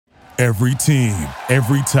Every team,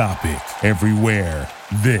 every topic, everywhere.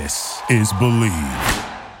 This is Believe.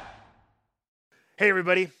 Hey,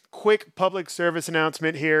 everybody. Quick public service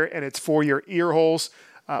announcement here, and it's for your ear holes.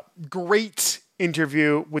 Great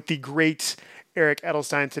interview with the great Eric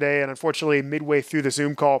Edelstein today, and unfortunately, midway through the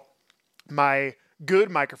Zoom call, my good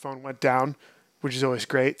microphone went down, which is always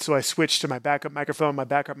great, so I switched to my backup microphone. My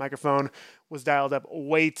backup microphone was dialed up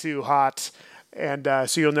way too hot, and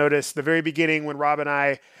so you'll notice the very beginning when Rob and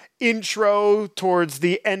I intro towards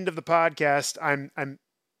the end of the podcast, I'm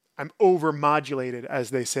over-modulated,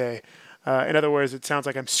 as they say. In other words, it sounds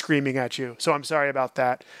like I'm screaming at you. So I'm sorry about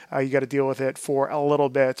that. You got to deal with it for a little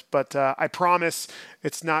bit. But I promise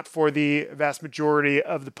it's not for the vast majority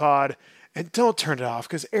of the pod. And don't turn it off,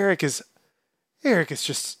 because Eric is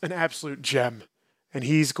just an absolute gem. And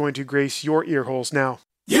he's going to grace your ear holes now.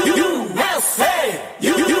 USA!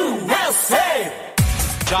 USA!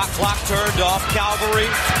 Shot clock turned off. Calvary.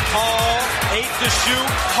 Hall. 8 to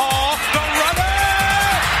shoot. Hall. The runner!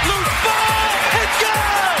 Loose ball! And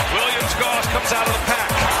goal! Williams Goss comes out of the pack.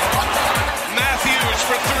 Matthews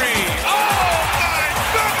for 3. Oh, my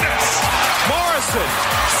goodness! Morrison.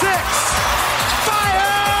 6.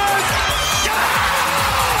 Fires!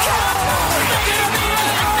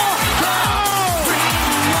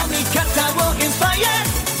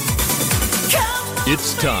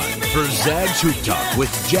 It's time for Zag's Hoop Talk with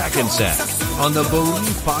Jack and Zag on the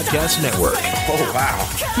Believe Podcast Network. Oh, wow.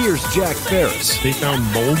 Here's Jack Ferris. They found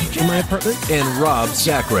mold in my apartment? And Rob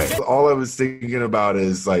Zachary. All I was thinking about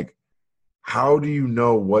is, like, how do you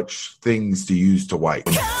know which things to use to wipe?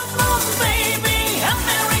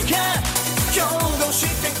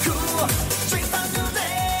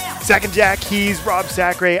 Zach and Jack, he's Rob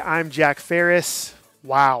Zachary. I'm Jack Ferris.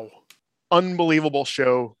 Wow. Unbelievable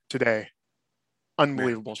show today.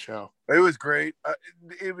 Unbelievable show. It was great.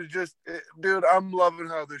 It was just, dude, I'm loving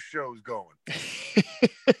how this show is going.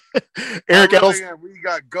 Eric Edelstein. We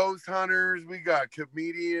got ghost hunters. We got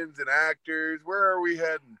comedians and actors. Where are we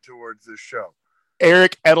heading towards this show?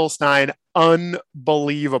 Eric Edelstein,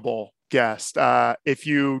 unbelievable guest. If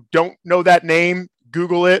you don't know that name,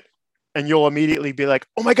 Google it, and you'll immediately be like,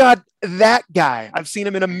 oh my God, that guy. I've seen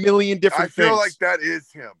him in a million different things. I feel like that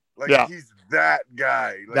is him. Like, yeah. He's that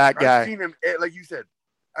guy. Like, that guy. I've seen him, like you said,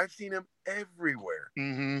 I've seen him everywhere.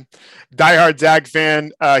 Mm-hmm. Diehard Zag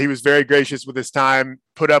fan. He was very gracious with his time,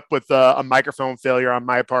 put up with a microphone failure on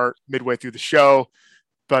my part midway through the show.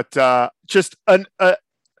 But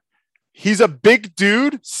he's a big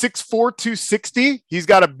dude, 6'4", 260. He's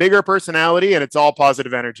got a bigger personality, and it's all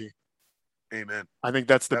positive energy. Amen. I think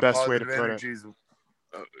that's the best way to put it.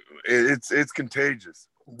 It's contagious.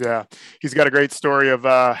 Yeah. He's got a great story of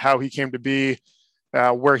how he came to be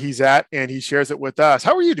where he's at, and he shares it with us.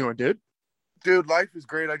 How are you doing, dude? Dude, life is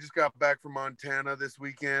great. I just got back from Montana this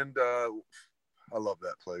weekend. I love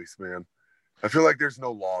that place, man. I feel like there's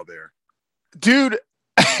no law there. Dude,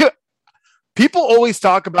 people always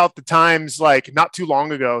talk about the times, like, not too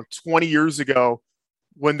long ago, 20 years ago,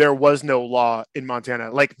 when there was no law in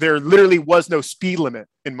Montana. Like, there literally was no speed limit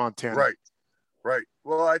in Montana. Right.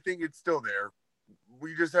 Well, I think it's still there.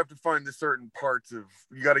 We just have to find the certain parts of,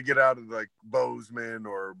 you got to get out of, like, Bozeman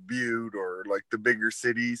or Butte or, like, the bigger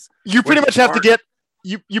cities. You pretty much have to get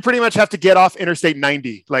you pretty much have to get off Interstate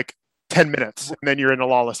 90 like 10 minutes, and then you're in a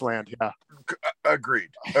lawless land. Yeah. Agreed.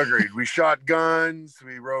 We shot guns,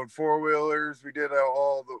 we rode four-wheelers, we did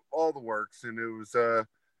all the works, and it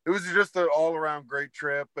was just an all-around great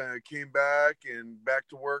trip. Came back, and back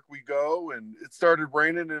to work we go, and it started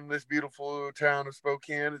raining in this beautiful town of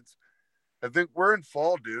Spokane. I think we're in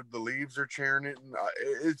fall, dude. The leaves are cheering it, and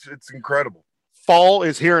it's incredible. Fall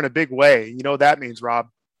is here in a big way. You know what that means, Rob?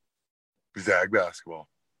 Zag basketball.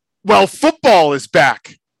 Well, football is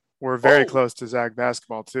back. We're very close to Zag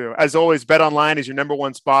basketball, too. As always, BetOnline is your number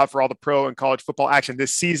one spot for all the pro and college football action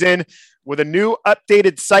this season. With a new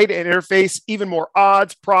updated site and interface, even more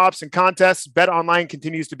odds, props, and contests, BetOnline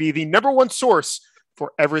continues to be the number one source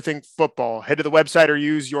for everything football. Head to the website or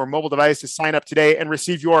use your mobile device to sign up today and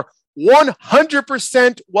receive your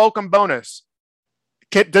 100% welcome bonus.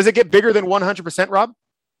 Does it get bigger than 100%, Rob?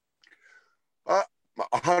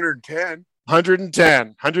 110.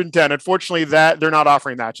 110. Unfortunately, that they're not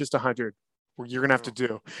offering that, just 100. You're going to have to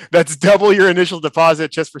do. That's double your initial deposit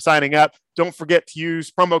just for signing up. Don't forget to use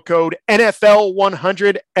promo code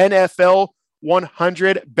NFL100,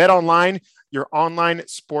 NFL100. BetOnline, your online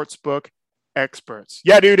sportsbook experts.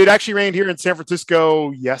 Yeah, dude, it actually rained here in San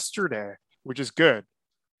Francisco yesterday, which is good.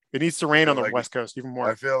 It needs to rain on the West Coast even more.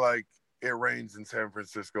 I feel like it rains in San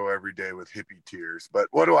Francisco every day with hippie tears, but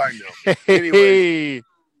what do I know? Anyway.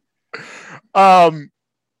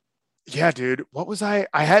 Yeah, dude. What was I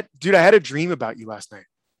had a dream about you last night.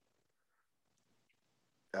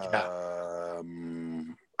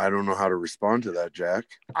 I don't know how to respond to that, Jack.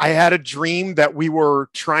 I had a dream that we were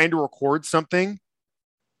trying to record something,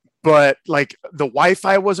 but like the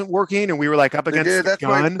Wi-Fi wasn't working and we were like up against the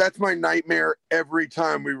gun. That's my nightmare every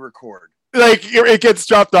time we record. Like it gets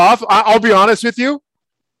dropped off. I'll be honest with you.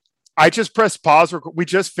 I just pressed pause. We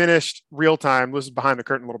just finished real time. This is behind the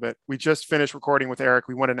curtain a little bit. We just finished recording with Eric.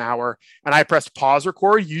 We went an hour and I pressed pause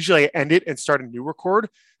record. Usually I end it and start a new record.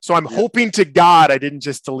 So I'm hoping to God I didn't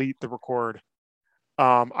just delete the record.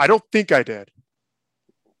 I don't think I did.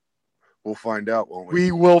 We'll find out, won't we?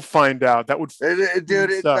 We will find out. That would,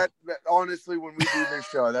 dude. Honestly, when we do this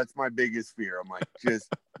show, that's my biggest fear. I'm like,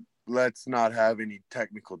 just let's not have any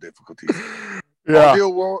technical difficulties. Yeah,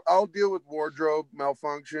 I'll deal with wardrobe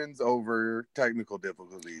malfunctions over technical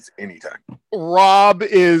difficulties anytime. Rob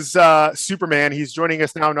is Superman. He's joining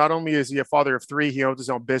us now. Not only is he a father of 3, he owns his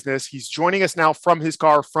own business. He's joining us now from his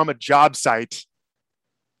car from a job site.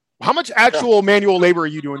 How much actual manual labor are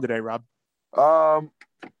you doing today, Rob?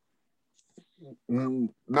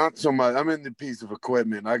 Not so much. I'm in the piece of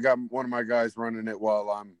equipment. I got one of my guys running it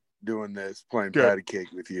while I'm doing this, playing patty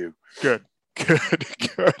cake with you. Good.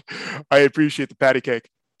 I appreciate the patty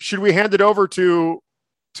cake. Should we hand it over to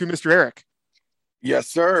Mr. Eric? Yes,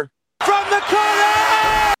 sir. From the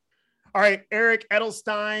corner! All right, Eric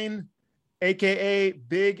Edelstein, a.k.a.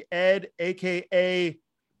 Big Ed, a.k.a.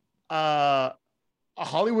 A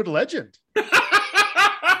Hollywood legend.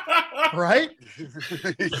 Right?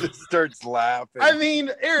 He just starts laughing. I mean,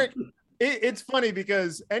 Eric, it's funny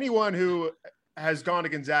because anyone who has gone to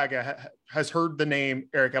Gonzaga has heard the name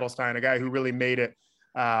Eric Edelstein, a guy who really made it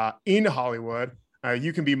in Hollywood.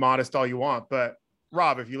 You can be modest all you want, but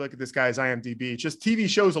Rob, if you look at this guy's IMDb, just TV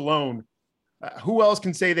shows alone, who else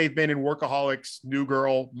can say they've been in Workaholics, New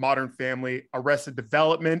Girl, Modern Family, Arrested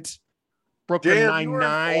Development, Brooklyn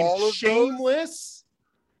Nine-Nine, Shameless,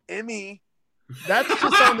 Emmy. That's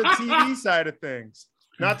just on the TV side of things.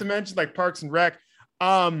 Not to mention like Parks and Rec.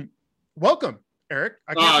 Welcome, Eric.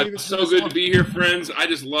 I can't believe it's so good to be here, friends. I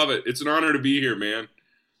just love it. It's an honor to be here, man.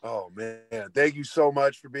 Oh, man. Thank you so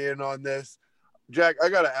much for being on this. Jack, I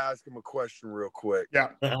got to ask him a question real quick. Yeah.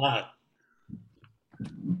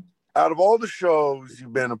 Out of all the shows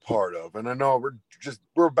you've been a part of, and I know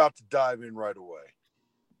we're about to dive in right away,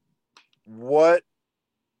 what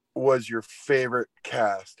was your favorite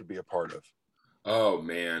cast to be a part of? Oh,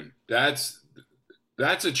 man. That's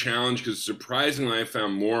a challenge because surprisingly, I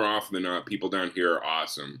found more often than not people down here are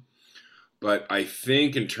awesome. But I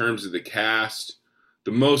think in terms of the cast,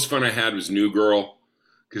 the most fun I had was New Girl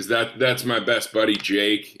because that's my best buddy,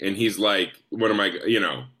 Jake. And he's like one of my,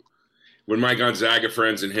 when my Gonzaga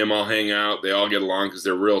friends and him all hang out, they all get along because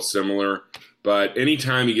they're real similar. But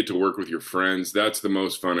anytime you get to work with your friends, that's the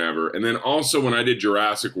most fun ever. And then also when I did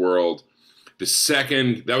Jurassic World,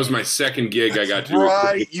 that was my second gig I got to do.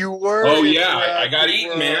 Right, you were. Oh, yeah, I got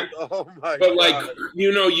eaten, man. Oh, my God. But, like,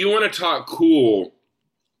 you want to talk cool.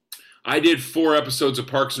 I did 4 episodes of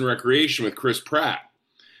Parks and Recreation with Chris Pratt.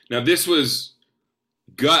 Now, this was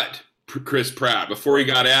gut Chris Pratt before he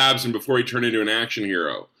got abs and before he turned into an action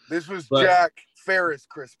hero. This was Jack Ferris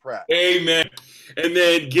Chris Pratt. Amen. And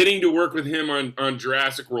then getting to work with him on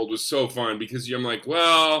Jurassic World was so fun because I'm like,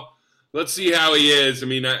 well, let's see how he is. I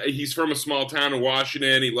mean, he's from a small town in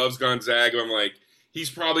Washington. He loves Gonzaga. I'm like, he's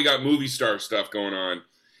probably got movie star stuff going on.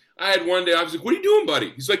 I had one day, I was like, what are you doing,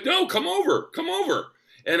 buddy? He's like, no, come over.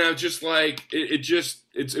 And I was just like,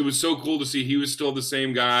 it was so cool to see he was still the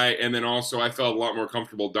same guy. And then also I felt a lot more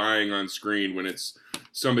comfortable dying on screen when it's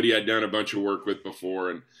somebody I'd done a bunch of work with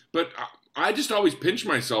before. But I just always pinch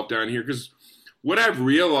myself down here because what I've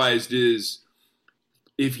realized is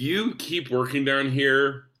if you keep working down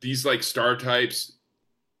here, these like star types,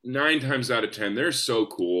 9 times out of 10, they're so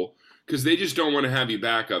cool because they just don't want to have you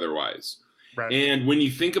back otherwise. Right. And when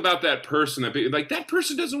you think about that person, that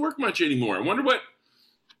person doesn't work much anymore. I wonder what.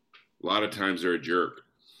 A lot of times they're a jerk.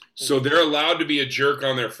 So they're allowed to be a jerk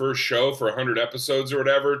on their first show for 100 episodes or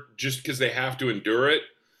whatever, just because they have to endure it.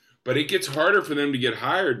 But it gets harder for them to get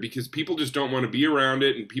hired because people just don't want to be around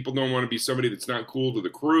it, and people don't want to be somebody that's not cool to the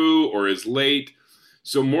crew or is late.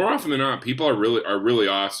 So more often than not, people are really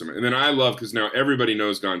awesome. And then I love because now everybody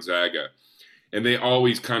knows Gonzaga, and they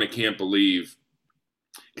always kind of can't believe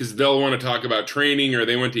because they'll want to talk about training or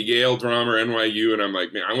they went to Yale drama or NYU, and I'm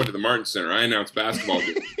like, man, I went to the Martin Center. I announced basketball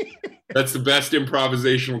games. That's the best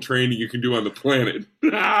improvisational training you can do on the planet.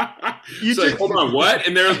 It's like, hold on, what?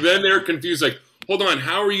 And then they're confused, like, hold on,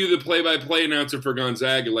 how are you the play-by-play announcer for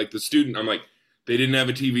Gonzaga? Like the student, I'm like, they didn't have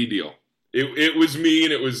a TV deal. It was me,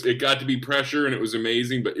 and it got to be pressure, and it was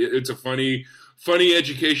amazing. But it's a funny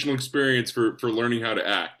educational experience for learning how to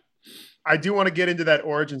act. I do want to get into that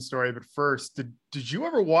origin story, but first, did you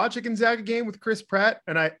ever watch a Gonzaga game with Chris Pratt?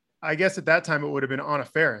 And I guess at that time it would have been Anna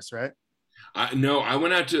Faris, right? No, I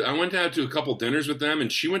went out to a couple dinners with them,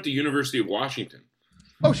 and she went to University of Washington.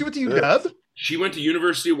 Oh, she went to UW? She went to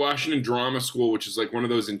University of Washington Drama School, which is like one of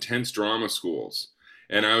those intense drama schools.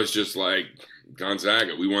 And I was just like,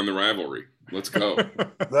 Gonzaga, we won the rivalry. Let's go.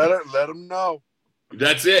 Let them know.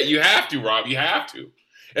 That's it. You have to, Rob. You have to.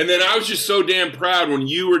 And then I was just so damn proud when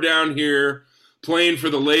you were down here playing for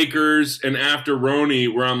the Lakers and after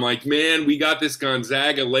Rony, where I'm like, man, we got this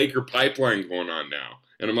Gonzaga Laker pipeline going on now.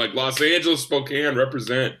 And I'm like, Los Angeles, Spokane,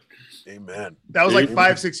 represent. Amen. That was like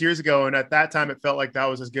 5-6 years ago, and at that time, it felt like that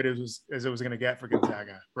was as good as it was going to get for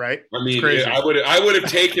Gonzaga, right? I mean, I would have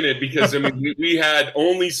taken it because I mean we had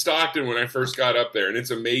only Stockton when I first got up there, and it's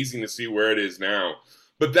amazing to see where it is now.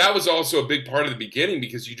 But that was also a big part of the beginning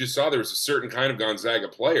because you just saw there was a certain kind of Gonzaga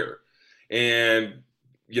player, and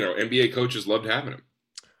NBA coaches loved having him.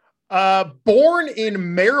 Born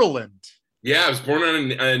in Maryland. Yeah, I was born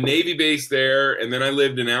on a Navy base there, and then I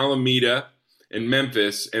lived in Alameda. In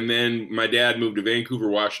Memphis, and then my dad moved to Vancouver,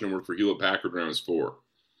 Washington, worked for Hewlett Packard when I was 4.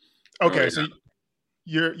 Okay, so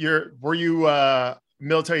were you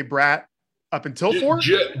military brat up until 4?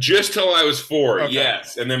 Just till I was 4, okay.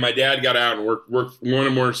 Yes. And then my dad got out and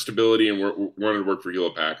wanted more stability and wanted to work for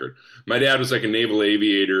Hewlett Packard. My dad was like a naval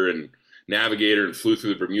aviator and navigator and flew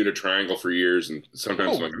through the Bermuda Triangle for years. And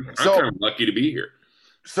sometimes I'm kind of lucky to be here.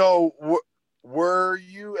 So were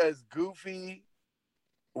you as goofy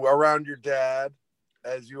around your dad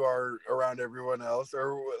as you are around everyone else,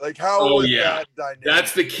 or like how was that dynamic?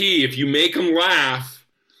 That's the key. If you make them laugh,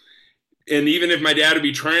 and even if my dad would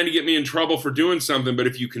be trying to get me in trouble for doing something, but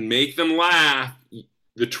if you can make them laugh,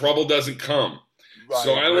 the trouble doesn't come. Right,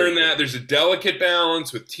 so I learned that there's a delicate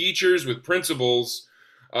balance with teachers, with principals,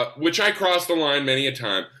 which I crossed the line many a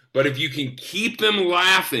time. But if you can keep them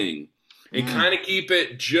laughing and kind of keep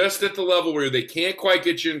it just at the level where they can't quite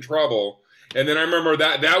get you in trouble. And then I remember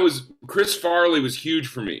that was Chris Farley was huge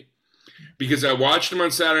for me because I watched him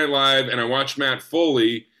on Saturday Night Live and I watched Matt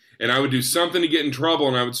Foley, and I would do something to get in trouble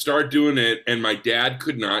and I would start doing it, and my dad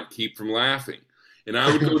could not keep from laughing. And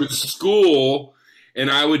I would go to school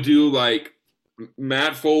and I would do like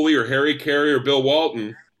Matt Foley or Harry Carey or Bill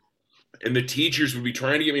Walton, and the teachers would be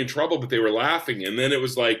trying to get me in trouble, but they were laughing. And then it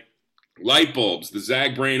was like light bulbs. The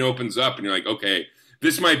Zag brain opens up and you're like, okay,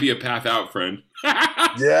 this might be a path out, friend.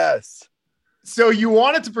 Yes. So you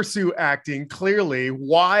wanted to pursue acting, clearly.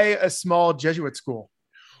 Why a small Jesuit school?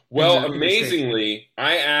 Well, amazingly,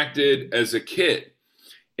 I acted as a kid,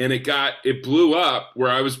 and it blew up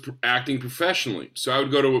where I was acting professionally. So I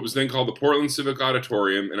would go to what was then called the Portland Civic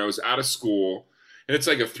Auditorium, and I was out of school, and it's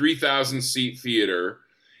like a 3,000-seat theater,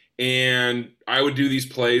 and I would do these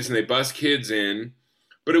plays, and they bus kids in.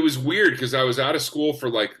 But it was weird because I was out of school for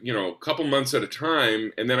like, a couple months at a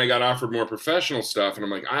time, and then I got offered more professional stuff, and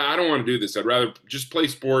I'm like, I don't want to do this. I'd rather just play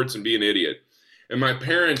sports and be an idiot. And my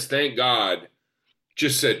parents, thank God,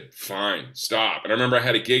 just said, fine, stop. And I remember I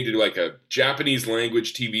had a gig to do like a Japanese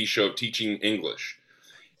language TV show teaching English.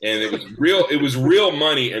 And it was real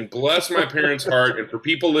money, and bless my parents' heart, and for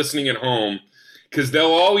people listening at home, because they'll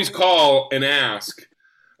always call and ask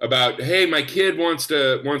about, hey, my kid wants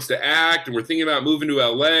to act, and we're thinking about moving to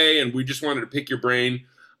LA, and we just wanted to pick your brain.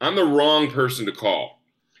 I'm the wrong person to call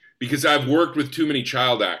because I've worked with too many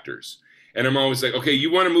child actors. And I'm always like, okay,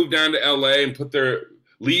 you want to move down to LA and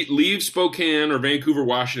leave Spokane or Vancouver,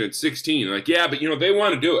 Washington at 16. Like, yeah, but they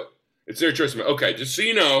want to do it. It's their choice. Okay, just so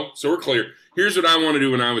you know, so we're clear. Here's what I want to do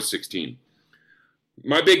when I was 16.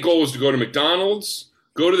 My big goal was to go to McDonald's,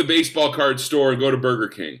 go to the baseball card store, and go to Burger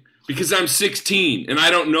King. Because I'm 16 and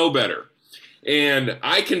I don't know better. And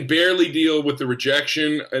I can barely deal with the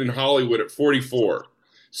rejection in Hollywood at 44.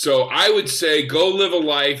 So I would say go live a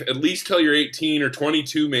life at least till you're 18 or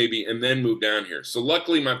 22 maybe, and then move down here. So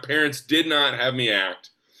luckily my parents did not have me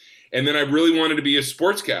act. And then I really wanted to be a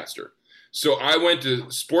sportscaster. So I went to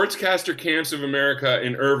Sportscaster Camps of America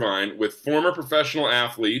in Irvine with former professional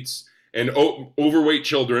athletes and overweight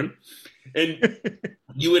children. And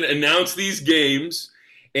you would announce these games.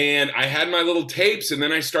 And I had my little tapes, and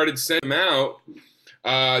then I started sending them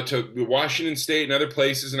out to Washington State and other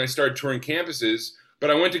places, and I started touring campuses.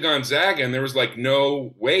 But I went to Gonzaga, and there was like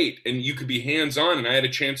no wait, and you could be hands-on. And I had a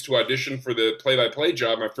chance to audition for the play-by-play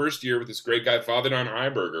job my first year with this great guy, Father Don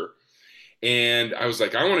Heiberger. And I was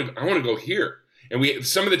like, I want to go here. And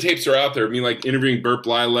some of the tapes are out there. Me like interviewing Burt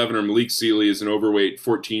Blyleven or Malik Sealy as an overweight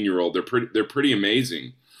 14-year-old. They're pretty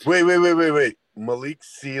amazing. Wait. Malik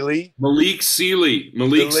Sealy. Malik Sealy.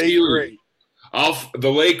 Great. The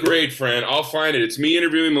late great friend. I'll find it. It's me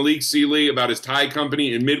interviewing Malik Sealy about his Thai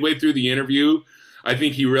company, and midway through the interview, I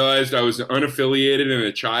think he realized I was unaffiliated and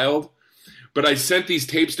a child. But I sent these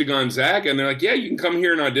tapes to Gonzaga, and they're like, yeah, you can come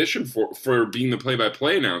here and audition for being the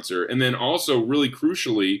play-by-play announcer. And then also, really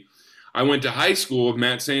crucially, I went to high school with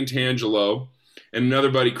Matt Santangelo and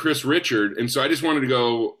another buddy, Chris Richard. And so I just wanted to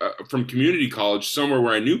go from community college somewhere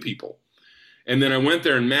where I knew people. And then I went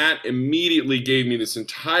there, and Matt immediately gave me this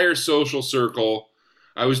entire social circle.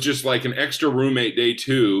 I was just like an extra roommate day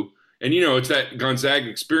 2. And, it's that Gonzaga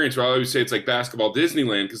experience where I always say it's like basketball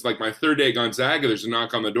Disneyland, because like my third day at Gonzaga, there's a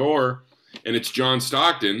knock on the door, and it's John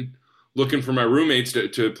Stockton looking for my roommates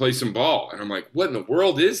to play some ball. And I'm like, what in the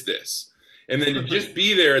world is this? And then to just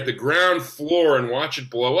be there at the ground floor and watch it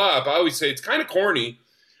blow up, I always say it's kind of corny,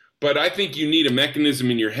 but I think you need a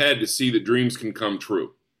mechanism in your head to see that dreams can come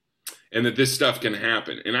true and that this stuff can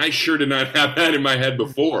happen. And I sure did not have that in my head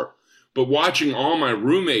before. But watching all my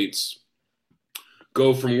roommates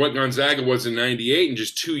go from what Gonzaga was in 98 in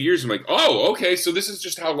just 2 years, I'm like, oh, okay, so this is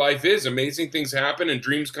just how life is. Amazing things happen and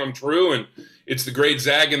dreams come true, and it's the great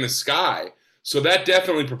Zag in the sky. So that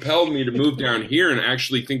definitely propelled me to move down here and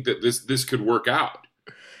actually think that this could work out.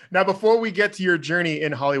 Now, before we get to your journey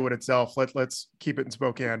in Hollywood itself, let's keep it in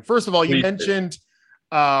Spokane. First of all, you mentioned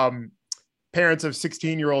parents of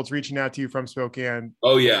 16-year-olds reaching out to you from Spokane.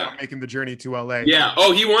 Oh, yeah. Making the journey to LA. Yeah.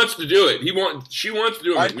 Oh, he wants to do it. She wants to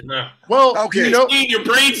do it. Well, okay. Your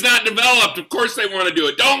brain's not developed. Of course they want to do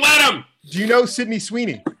it. Don't let them. Do you know Sydney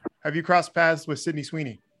Sweeney? Have you crossed paths with Sydney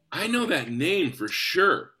Sweeney? I know that name for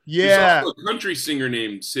sure. Yeah. There's also a country singer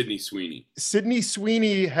named Sydney Sweeney. Sydney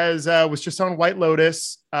Sweeney was just on White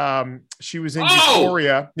Lotus. She was in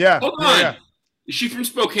Euphoria. Yeah. Hold on. Yeah. Is she from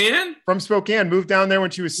Spokane? From Spokane. Moved down there when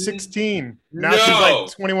she was 16. Now she's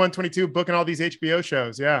like 21, 22, booking all these HBO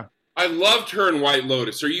shows. Yeah. I loved her in White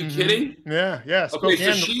Lotus. Are you kidding? Yeah. Spokane.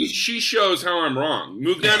 Okay, so she shows how I'm wrong.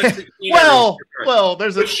 Moved down to 16. well,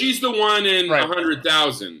 but she's the one in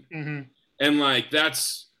 100,000. Mm-hmm. And like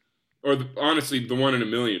honestly, the one in a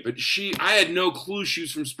million. But I had no clue she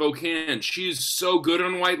was from Spokane. She's so good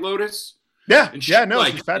on White Lotus. Yeah, and she's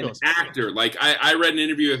like she's fabulous. An actor. Like I read an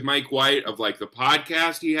interview with Mike White of like the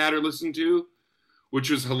podcast he had her listen to, which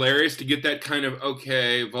was hilarious to get that kind of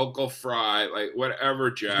vocal fry, like whatever,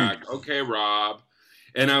 Jack. Okay, Rob.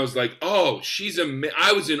 And I was like, oh,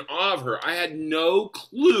 I was in awe of her. I had no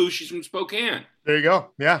clue she's from Spokane. There you go.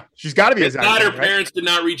 Yeah, she's got to be. Her parents did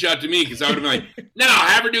not reach out to me because I would have been like, no,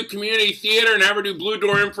 have her do community theater and have her do Blue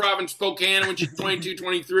Door Improv in Spokane when she's 22,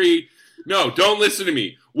 23. No, don't listen to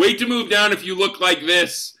me. Wait to move down if you look like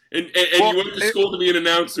this and you went to school to be an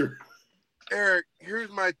announcer. Eric,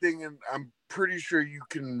 here's my thing, and I'm pretty sure you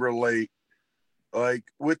can relate. Like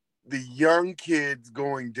with the young kids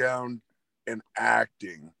going down and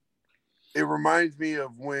acting, it reminds me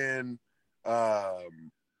of when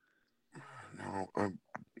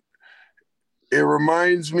it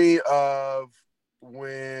reminds me of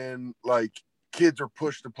when like kids are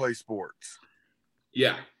pushed to play sports.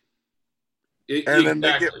 Yeah. Then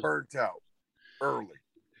they get burnt out early.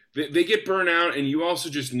 They get burnt out, and you also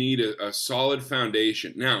just need a solid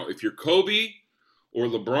foundation. Now, if you're Kobe or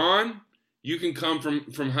LeBron, you can come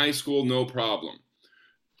from high school, no problem.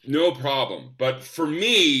 No problem. But for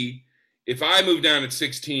me, if I moved down at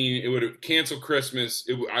 16, it would have canceled Christmas.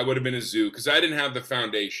 I would have been a zoo because I didn't have the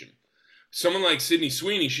foundation. Someone like Sydney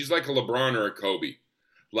Sweeney, she's like a LeBron or a Kobe.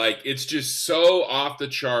 Like, it's just so off the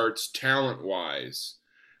charts talent-wise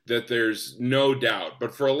that there's no doubt.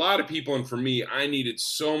 But for a lot of people, and for me, I needed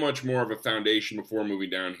so much more of a foundation before moving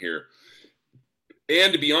down here.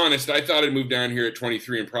 And to be honest, I thought I'd move down here at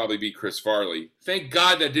 23 and probably be Chris Farley. Thank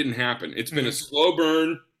God that didn't happen. It's been a slow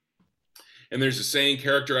burn. And there's a saying,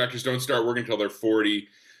 character actors don't start working until they're 40.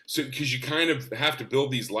 So, because you kind of have to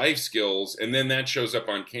build these life skills, and then that shows up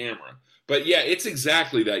on camera. But yeah, it's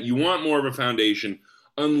exactly that. You want more of a foundation,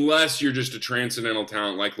 unless you're just a transcendental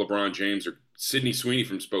talent like LeBron James or Sydney Sweeney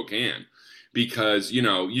from Spokane, because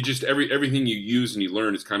you just everything you use and you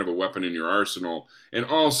learn is kind of a weapon in your arsenal. And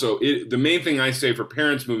also, the main thing I say for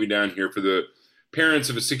parents moving down here, for the parents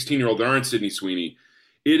of a 16-year-old that aren't Sydney Sweeney,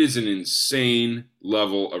 it is an insane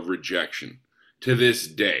level of rejection to this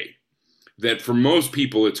day. That for most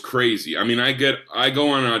people it's crazy. I mean, I go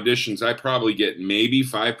on auditions, I probably get maybe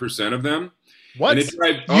 5% of them. What? And it's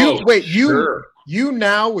like, you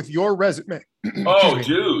now with your resume. Oh,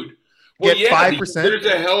 dude. Well, get 5%. There's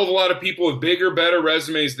a hell of a lot of people with bigger, better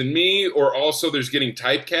resumes than me, or also there's getting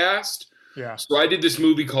typecast. Yeah. So I did this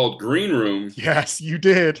movie called Green Room. Yes, you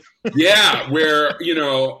did. Yeah, where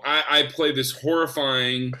I play this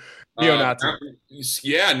horrifying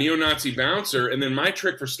Neo-Nazi. Neo-Nazi bouncer. And then my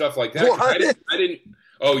trick for stuff like that, I didn't.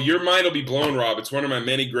 Oh, your mind will be blown, Rob. It's one of my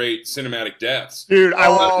many great cinematic deaths. Dude, I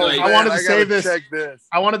wanted to save this.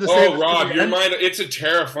 I wanted to save this. Rob, your mind. It's a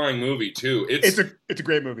terrifying movie too. It's a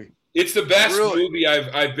great movie. It's the best movie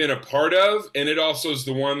I've been a part of, and it also is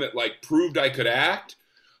the one that like proved I could act.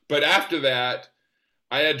 But after that,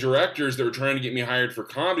 I had directors that were trying to get me hired for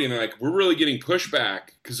comedy, and they're like, "We're really getting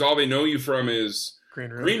pushback because all they know you from is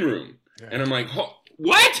Green Room." Yeah. And I'm like,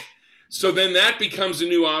 "What?" So then that becomes a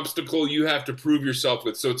new obstacle you have to prove yourself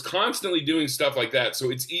with. So it's constantly doing stuff like that.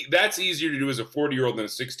 So that's easier to do as a 40-year-old than a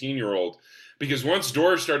 16-year-old, because once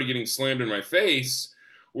doors started getting slammed in my face,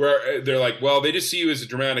 where they're like, "Well, they just see you as a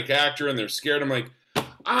dramatic actor," and they're scared. I'm like,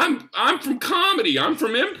 I'm from comedy. I'm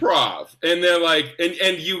from improv. And they're like,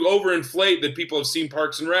 and you overinflate that people have seen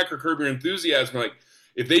Parks and Rec or Curb Your Enthusiasm. Like,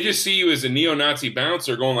 if they just see you as a neo-Nazi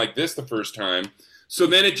bouncer going like this the first time, so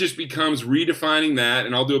then it just becomes redefining that,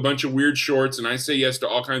 and I'll do a bunch of weird shorts, and I say yes to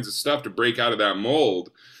all kinds of stuff to break out of that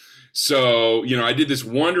mold. So, I did this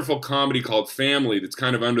wonderful comedy called Family that's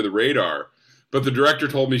kind of under the radar. But the director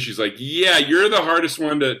told me, she's like, "Yeah, you're the hardest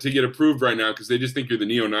one to get approved right now because they just think you're the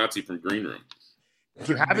neo-Nazi from Green Room." If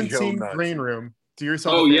you haven't seen Green Room, do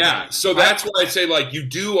yourself. Oh, yeah. So that's why I say, like, you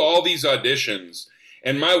do all these auditions,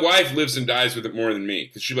 and my wife lives and dies with it more than me,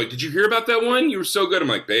 because she's like, "Did you hear about that one? You were so good." I'm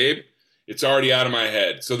like, "Babe, it's already out of my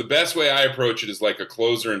head." So the best way I approach it is like a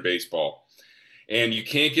closer in baseball. And you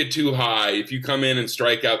can't get too high. If you come in and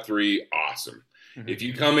strike out 3, awesome. Mm-hmm. If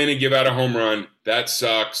you come in and give out a home run, that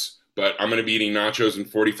sucks. But I'm going to be eating nachos in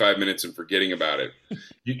 45 minutes and forgetting about it.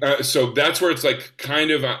 So that's where it's like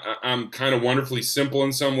I'm kind of wonderfully simple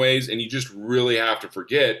in some ways, and you just really have to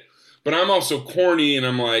forget. But I'm also corny, and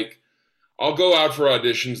I'm like, I'll go out for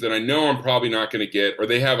auditions that I know I'm probably not going to get, or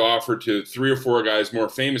they have offered to 3 or 4 guys more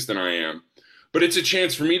famous than I am. But it's a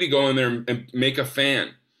chance for me to go in there and make a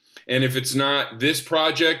fan. And if it's not this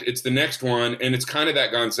project, it's the next one. And it's kind of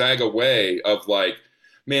that Gonzaga way of like,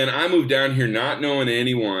 man, I moved down here not knowing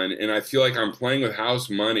anyone, and I feel like I'm playing with house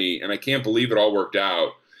money, and I can't believe it all worked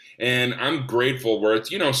out. And I'm grateful where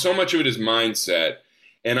it's, so much of it is mindset,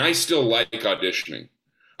 and I still like auditioning.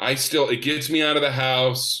 It gets me out of the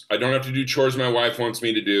house. I don't have to do chores my wife wants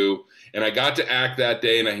me to do, and I got to act that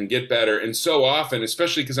day, and I can get better. And so often,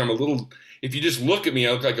 especially because if you just look at me,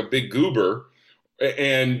 I look like a big goober,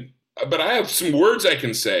 but I have some words I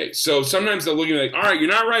can say. So sometimes they'll look at me like, "All right, you're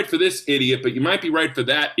not right for this idiot, but you might be right for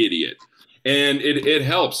that idiot." And it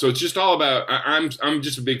helps. So it's just all about, I'm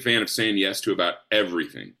just a big fan of saying yes to about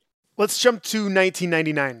everything. Let's jump to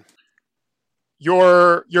 1999.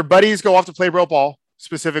 Your buddies go off to play rope ball,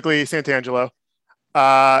 specifically Santangelo.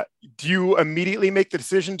 Do you immediately make the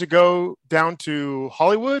decision to go down to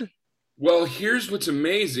Hollywood? Well, here's what's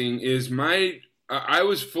amazing is I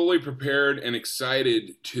was fully prepared and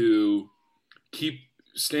excited to keep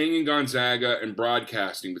staying in Gonzaga and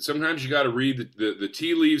broadcasting, but sometimes you got to read the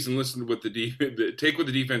tea leaves and listen to what take what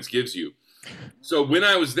the defense gives you. So when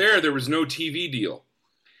I was there was no TV deal.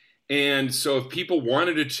 And so if people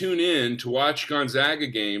wanted to tune in to watch Gonzaga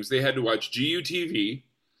games, they had to watch GUTV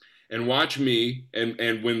and watch me.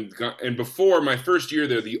 And before my first year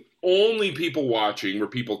there, the only people watching were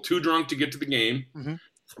people too drunk to get to the game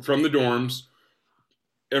from the dorms,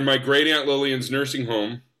 and my great aunt Lillian's nursing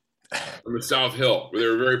home from the South Hill, where they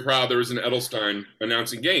were very proud there was an Edelstein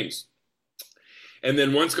announcing games. And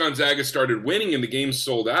then once Gonzaga started winning and the games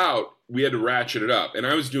sold out, we had to ratchet it up. And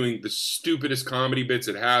I was doing the stupidest comedy bits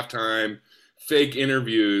at halftime, fake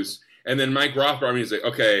interviews. And then Mike Roth brought me and said,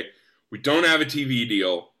 "Okay, we don't have a TV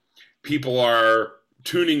deal. People are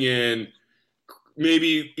tuning in.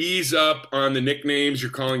 Maybe ease up on the nicknames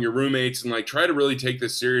you're calling your roommates, and like try to really take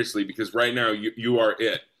this seriously, because right now you are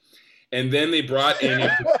it." And then they brought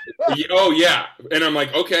in, oh yeah. And I'm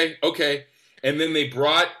like, okay. And then they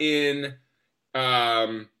brought in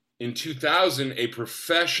 2000, a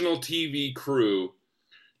professional TV crew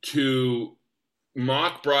to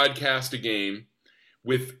mock broadcast a game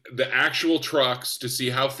with the actual trucks to see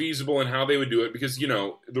how feasible and how they would do it, because,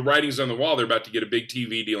 the writing's on the wall. They're about to get a big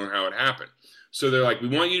TV deal and how it happened. So they're like, "We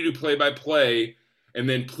want you to do play-by-play, and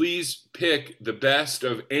then please pick the best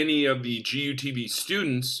of any of the GUTV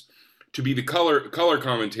students to be the color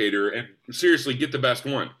commentator, and seriously, get the best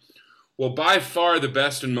one." Well, by far the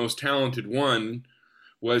best and most talented one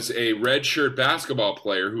was a redshirt basketball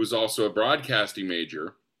player who was also a broadcasting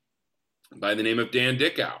major by the name of Dan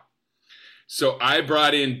Dickow. So I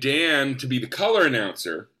brought in Dan to be the color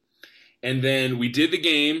announcer, and then we did the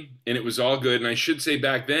game, and it was all good. And I should say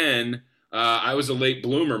back then, I was a late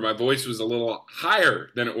bloomer. My voice was a little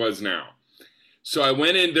higher than it was now. So I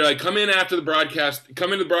went in. They're like, come in after the broadcast.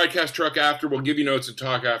 Come into the broadcast truck after. We'll give you notes and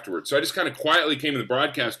talk afterwards. So I just kind of quietly came in the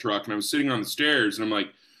broadcast truck, and I was sitting on the stairs, and I'm like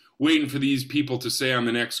waiting for these people to say I'm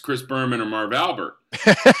the next Chris Berman or Marv Albert.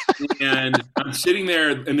 And I'm sitting there,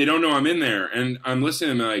 and they don't know I'm in there, and I'm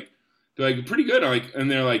listening. And they're like, pretty good. And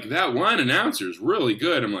they're like, that one announcer is really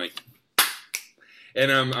good. I'm like,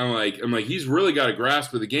 he's really got a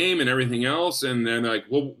grasp of the game and everything else. And then they're like,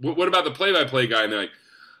 well, what about the play-by-play guy? And they're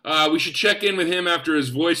like, we should check in with him after his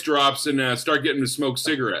voice drops and start getting him to smoke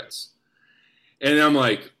cigarettes. And I'm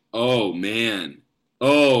like, oh, man.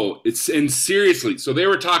 And seriously. So they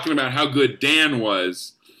were talking about how good Dan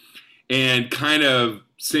was and kind of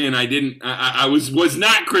saying I was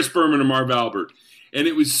not Chris Berman or Marv Albert. And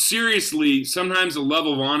it was seriously, sometimes a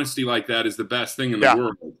level of honesty like that is the best thing in the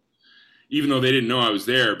world. Even though they didn't know I was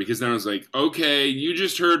there, because then I was like, okay, you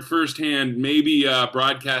just heard firsthand, maybe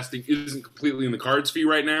broadcasting isn't completely in the cards for you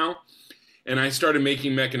right now. And I started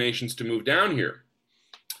making machinations to move down here.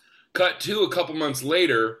 Cut to a couple months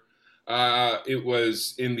later, it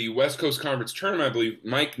was in the West Coast Conference Tournament, I believe,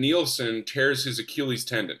 Mike Nielsen tears his Achilles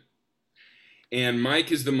tendon. And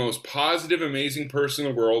Mike is the most positive, amazing person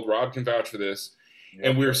in the world. Rob can vouch for this. Yep.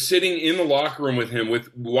 And we were sitting in the locker room with him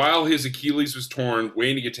while his Achilles was torn,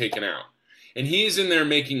 waiting to get taken out. And he's in there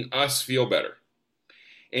making us feel better.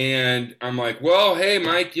 And I'm like, well, hey,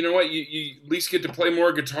 Mike, you know what? You at least get to play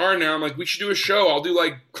more guitar now. I'm like, we should do a show. I'll do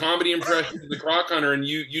like comedy impressions of the Croc Hunter, and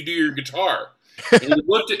you do your guitar. And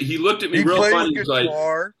he looked at me real funny. He's like,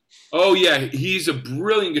 oh, yeah, he's a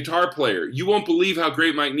brilliant guitar player. You won't believe how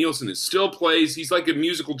great Mike Nielsen is. Still plays. He's like a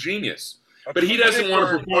musical genius. But he doesn't want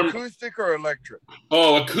to perform. Acoustic or electric?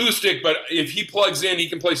 Oh, acoustic. But if he plugs in, he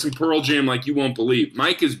can play some Pearl Jam like you won't believe.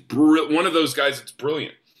 Mike is one of those guys that's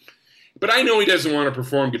brilliant. But I know he doesn't want to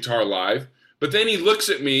perform guitar live. But then he looks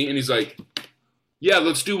at me and he's like, yeah,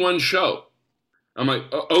 let's do one show. I'm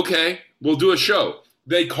like, okay, we'll do a show.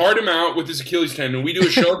 They cart him out with his Achilles tendon. We do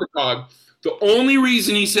a show at the Cog. The only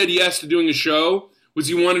reason he said yes to doing a show was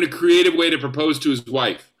he wanted a creative way to propose to his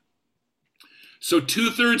wife. So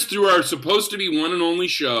 2/3 through our supposed to be one and only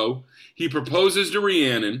show, he proposes to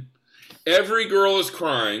Rhiannon. Every girl is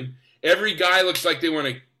crying. Every guy looks like they want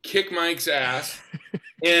to kick Mike's ass.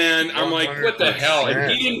 And I'm like, what the hell?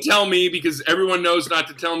 And he didn't tell me because everyone knows not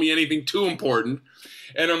to tell me anything too important.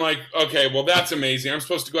 And I'm like, okay, well, that's amazing. I'm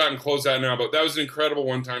supposed to go out and close that now, but that was an incredible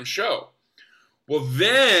one-time show. Well,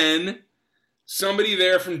 then somebody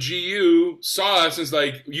there from GU saw us and was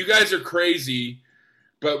like, you guys are crazy,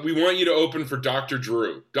 but we want you to open for Dr.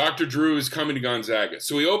 Drew. Dr. Drew is coming to Gonzaga.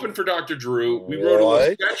 So we opened for Dr. Drew. We wrote a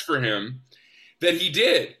little sketch for him that he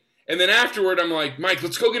did. And then afterward, I'm like, Mike,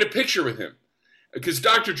 let's go get a picture with him. Because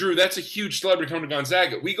Dr. Drew, that's a huge celebrity coming to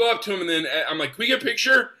Gonzaga. We go up to him, and then I'm like, can we get a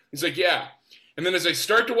picture? He's like, yeah. And then as I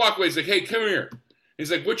start to walk away, he's like, hey, come here.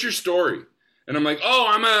 He's like, what's your story? And I'm like, oh,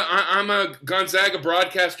 I'm a Gonzaga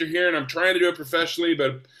broadcaster here, and I'm trying to do it professionally,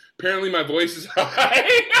 but apparently my voice is high.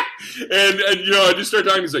 and I just start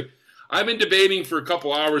talking. He's like, I've been debating for a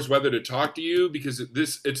couple hours whether to talk to you because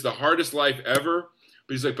it's the hardest life ever.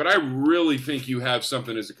 But he's like, but I really think you have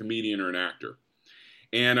something as a comedian or an actor.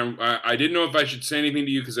 And I didn't know if I should say anything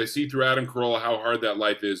to you because I see through Adam Carolla how hard that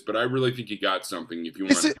life is, but I really think you got something if you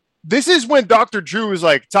want. This is when Dr. Drew was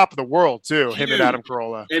like top of the world too, him and Adam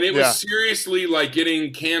Carolla. And it was seriously like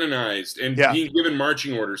getting canonized and being given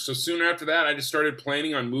marching orders. So soon after that, I just started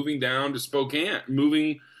planning on moving down to Spokane,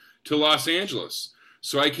 moving to Los Angeles.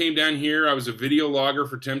 So I came down here. I was a video logger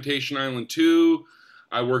for Temptation Island 2.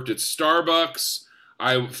 I worked at Starbucks.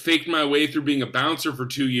 I faked my way through being a bouncer for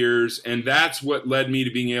 2 years, and that's what led me to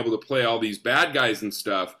being able to play all these bad guys and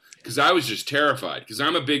stuff. Because I was just terrified. Because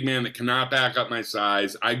I'm a big man that cannot back up my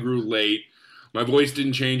size. I grew late. My voice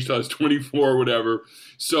didn't change till I was 24 or whatever.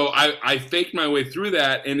 So I faked my way through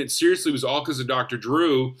that, and it seriously was all because of Dr.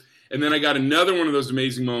 Drew. And then I got another one of those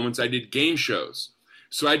amazing moments. I did game shows.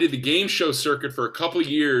 So I did the game show circuit for a couple of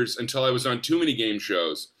years until I was on too many game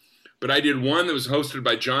shows. But I did one that was hosted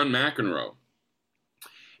by John McEnroe.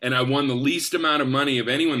 And I won the least amount of money of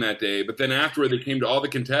anyone that day. But then afterward, they came to all the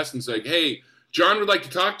contestants like, hey, John would like to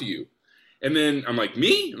talk to you. And then I'm like,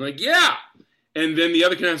 me? I'm like, yeah. And then the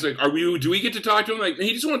other contestant's like, do we get to talk to him? Like,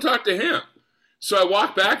 he just want to talk to him. So I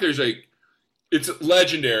walk back, there's like, it's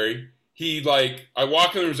legendary. I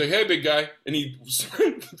walk in and he's like, hey, big guy. And he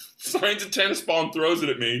signs a tennis ball and throws it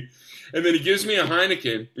at me. And then he gives me a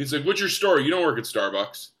Heineken. He's like, what's your story? You don't work at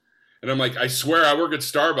Starbucks. And I'm like, I swear I work at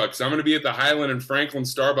Starbucks. I'm going to be at the Highland and Franklin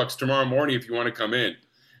Starbucks tomorrow morning if you want to come in.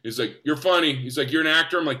 He's like, you're funny. He's like, you're an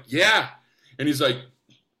actor? I'm like, yeah. And he's like,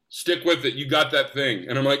 stick with it. You got that thing.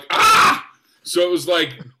 And I'm like, ah! So it was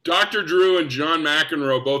like Dr. Drew and John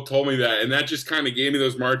McEnroe both told me that, and that just kind of gave me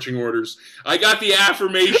those marching orders. I got the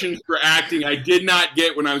affirmations for acting I did not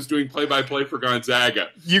get when I was doing play-by-play for Gonzaga.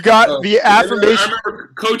 You got the affirmation. I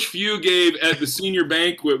remember Coach Few gave at the senior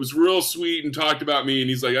banquet, was real sweet and talked about me, and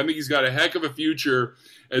he's like, I think he's got a heck of a future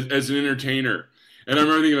as an entertainer. And I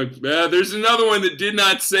remember thinking, there's another one that did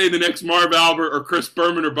not say the next Marv Albert or Chris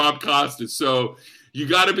Berman or Bob Costas. So you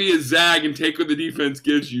got to be a Zag and take what the defense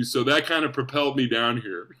gives you. So that kind of propelled me down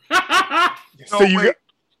here.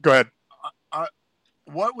 Go ahead.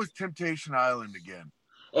 What was Temptation Island again?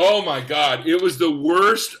 Oh, my God. It was the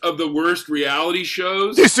worst of the worst reality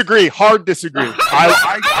shows. Disagree. Hard disagree.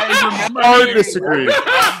 I remember. Hard disagree.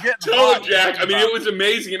 Totally, Jack. I mean, it was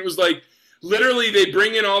amazing. It was like, literally, they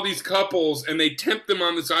bring in all these couples and they tempt them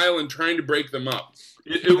on this island trying to break them up.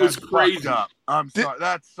 It was crazy. I'm sorry.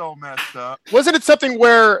 That's so messed up. Wasn't it something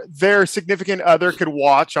where their significant other could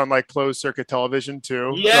watch on like closed circuit television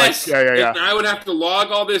too? Yes. Like, yeah. And I would have to log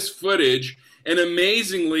all this footage. And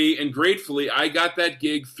amazingly and gratefully, I got that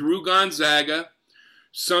gig through Gonzaga.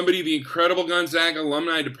 The incredible Gonzaga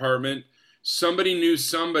alumni department, somebody knew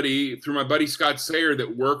somebody through my buddy Scott Sayer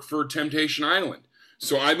that worked for Temptation Island.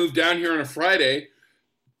 So I moved down here on a Friday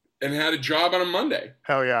and had a job on a Monday.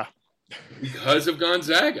 Hell yeah. Because of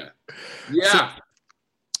Gonzaga. Yeah. So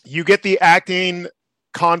you get the acting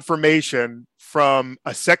confirmation from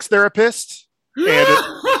a sex therapist and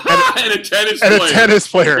a tennis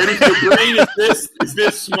player. And if your brain is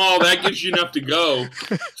this small, that gives you enough to go.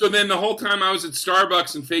 So then the whole time I was at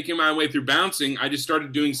Starbucks and faking my way through bouncing, I just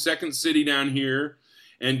started doing Second City down here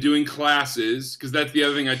and doing classes, because that's the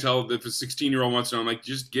other thing I tell if a 16-year-old wants to know. I'm like,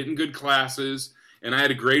 just getting good classes. And I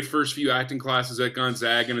had a great first few acting classes at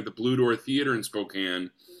Gonzaga and at the Blue Door Theater in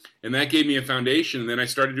Spokane. And that gave me a foundation. And then I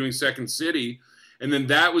started doing Second City. And then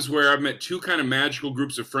that was where I met two kind of magical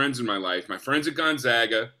groups of friends in my life. My friends at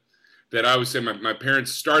Gonzaga, that I would say my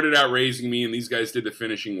parents started out raising me, and these guys did the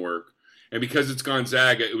finishing work. And because it's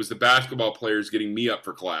Gonzaga, it was the basketball players getting me up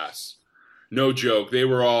for class. No joke. They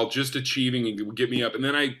were all just achieving and would get me up. And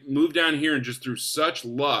then I moved down here, and just through such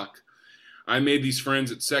luck, I made these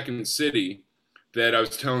friends at Second City that I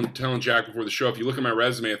was telling Jack before the show. If you look at my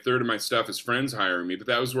resume, a third of my stuff is friends hiring me. But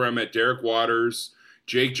that was where I met Derek Waters,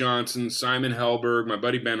 Jake Johnson, Simon Helberg, my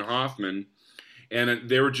buddy Ben Hoffman. And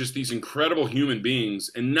they were just these incredible human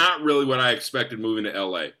beings, and not really what I expected moving to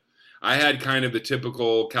LA. I had kind of the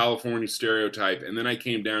typical California stereotype, and then I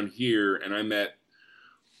came down here and I met,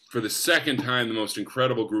 for the second time, the most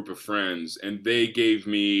incredible group of friends. And they gave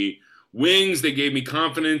me wings, they gave me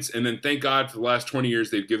confidence, and then thank God for the last 20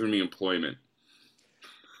 years, they've given me employment.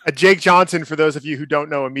 Jake Johnson, for those of you who don't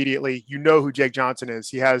know immediately, you know who Jake Johnson is.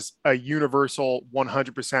 He has a universal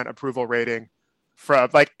 100% approval rating from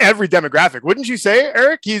like every demographic. Wouldn't you say,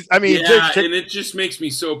 Eric? And it just makes me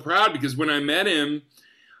so proud, because when I met him,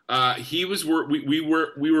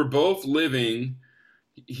 we were both living.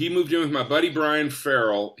 He moved in with my buddy Brian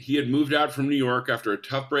Farrell. He had moved out from New York after a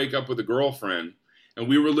tough breakup with a girlfriend, and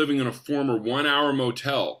we were living in a former 1-hour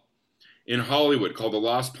motel in Hollywood called the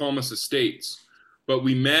Las Palmas Estates. But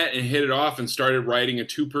we met and hit it off and started writing a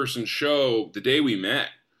 2-person show the day we met.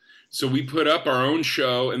 So we put up our own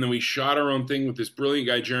show, and then we shot our own thing with this brilliant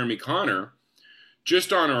guy, Jeremy Connor,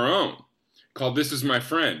 just on our own, called This Is My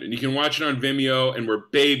Friend. And you can watch it on Vimeo, and we're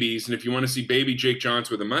babies. And if you want to see baby Jake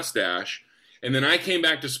Johnson with a mustache. And then I came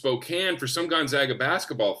back to Spokane for some Gonzaga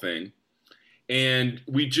basketball thing, and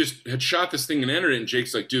we just had shot this thing and entered it. And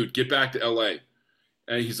Jake's like, dude, get back to LA.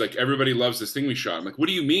 And he's like, everybody loves this thing we shot. I'm like, what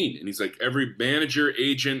do you mean? And he's like, every manager,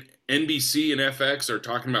 agent, NBC, and FX are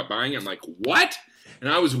talking about buying it. I'm like, what? And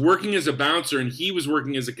I was working as a bouncer, and he was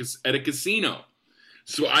working at a casino.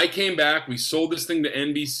 So I came back. We sold this thing to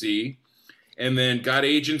NBC, and then got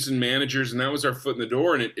agents and managers, and that was our foot in the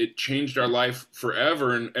door, and it changed our life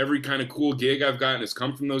forever. And every kind of cool gig I've gotten has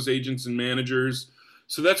come from those agents and managers.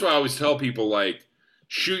 So that's why I always tell people, like,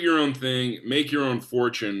 shoot your own thing, make your own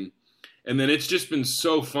fortune. And then it's just been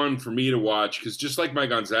so fun for me to watch, because just like my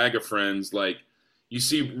Gonzaga friends, like, you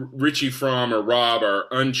see Richie Fromm or Rob are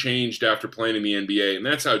unchanged after playing in the NBA, and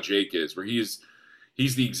that's how Jake is, where he's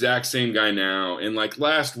the exact same guy now. And like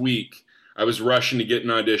last week, I was rushing to get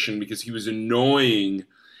an audition because he was annoying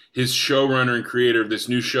his showrunner and creator of this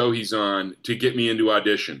new show he's on to get me into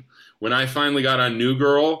audition. When I finally got on New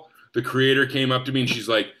Girl, the creator came up to me and she's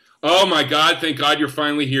like, oh my God, thank God you're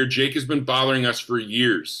finally here. Jake has been bothering us for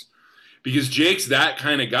years. Because Jake's that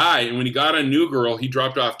kind of guy, and when he got on New Girl, he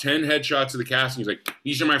dropped off 10 headshots of the cast, and he's like,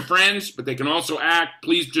 these are my friends, but they can also act.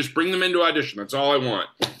 Please just bring them into audition. That's all I want.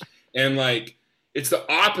 And, like, it's the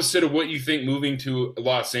opposite of what you think moving to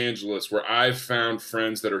Los Angeles, where I've found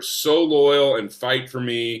friends that are so loyal and fight for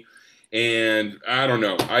me. And I don't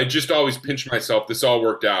know. I just always pinch myself. This all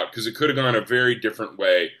worked out because it could have gone a very different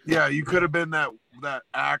way. Yeah, you could have been that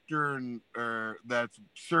actor or that's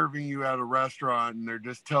serving you at a restaurant, and they're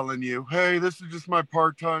just telling you, "Hey, this is just my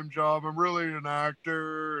part-time job. I'm really an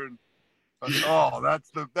actor." And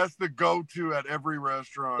that's the go-to at every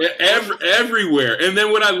restaurant. Everywhere. And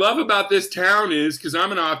then what I love about this town is, because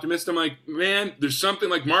I'm an optimist, I'm like, man, there's something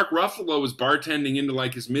like Mark Ruffalo was bartending into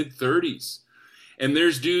like his mid-30s. And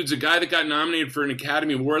there's dudes, a guy that got nominated for an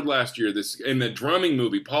Academy Award last year, in the drumming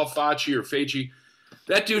movie, Paul Facci.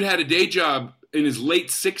 That dude had a day job in his late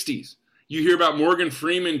 60s. You hear about Morgan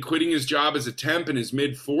Freeman quitting his job as a temp in his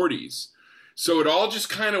mid-40s. So it all just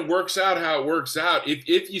kind of works out how it works out.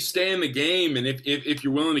 If you stay in the game and if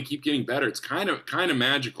you're willing to keep getting better, it's kind of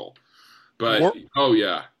magical. But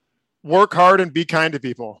work hard and be kind to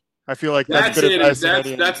people. I feel like that's good advice.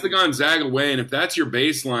 That's the Gonzaga way. And if that's your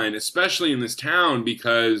baseline, especially in this town,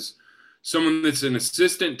 because someone that's an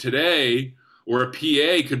assistant today or a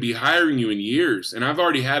PA could be hiring you in years. And I've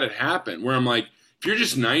already had it happen where I'm like, if you're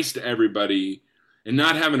just nice to everybody and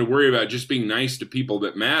not having to worry about just being nice to people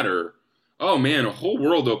that matter, oh man, a whole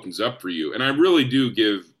world opens up for you. And I really do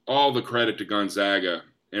give all the credit to Gonzaga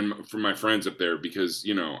and for my friends up there because,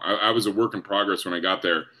 I was a work in progress when I got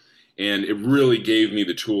there. And it really gave me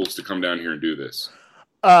the tools to come down here and do this.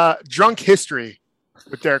 Drunk History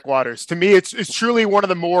with Derek Waters. To me, it's truly one of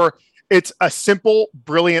the more, it's a simple,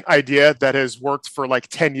 brilliant idea that has worked for like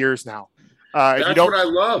 10 years now. That's what I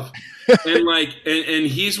love. and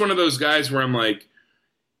he's one of those guys where I'm like,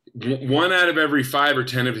 1 out of every 5 or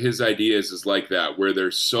 10 of his ideas is like that, where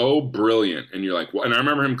they're so brilliant. And you're like, well, and I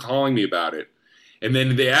remember him calling me about it. And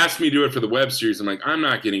then they asked me to do it for the web series. I'm like, I'm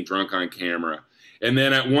not getting drunk on camera. And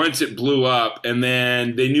then at once it blew up, and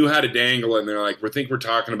then they knew how to dangle it, and they're like, we think we're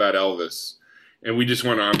talking about Elvis. And we just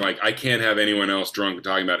I'm like, I can't have anyone else drunk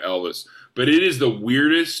talking about Elvis. But it is the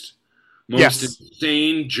weirdest, most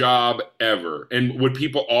insane job ever. And what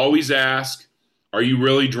people always ask, are you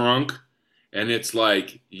really drunk? And it's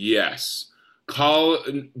like, yes.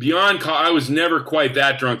 I was never quite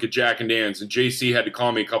that drunk at Jack and Dan's, and JC had to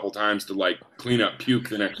call me a couple times to like clean up puke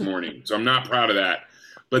the next morning. So I'm not proud of that.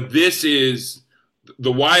 But this is...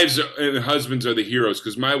 The wives and the husbands are the heroes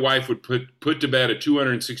because my wife would put to bed a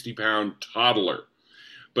 260-pound toddler.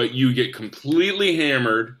 But you get completely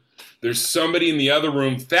hammered. There's somebody in the other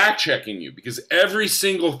room fact-checking you because every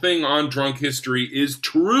single thing on Drunk History is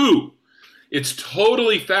true. It's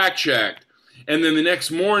totally fact-checked. And then the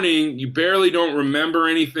next morning, you barely don't remember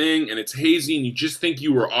anything, and it's hazy, and you just think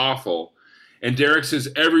you were awful. And Derek says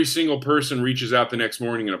every single person reaches out the next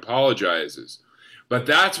morning and apologizes. But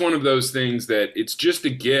that's one of those things that it's just a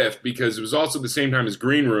gift because it was also the same time as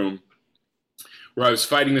Green Room where I was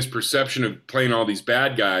fighting this perception of playing all these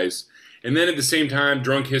bad guys. And then at the same time,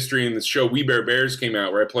 Drunk History and the show We Bare Bears came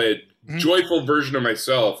out where I play a joyful version of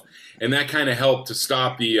myself. And that kind of helped to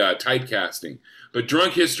stop the typecasting. But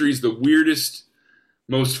Drunk History is the weirdest,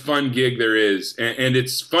 most fun gig there is. And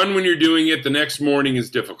it's fun when you're doing it. The next morning is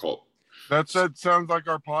difficult. That sounds like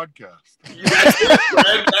our podcast.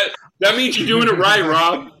 That means you're doing it right,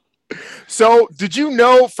 Rob. So did you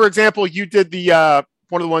know, for example, you did the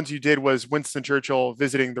one of the ones you did was Winston Churchill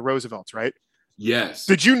visiting the Roosevelts, right? Yes.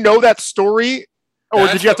 Did you know that story or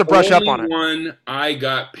did you have to brush up on it? One I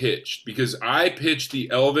got pitched because I pitched the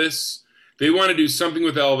Elvis. They want to do something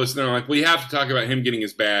with Elvis. And they're like, well, you have to talk about him getting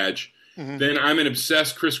his badge. Mm-hmm. Then I'm an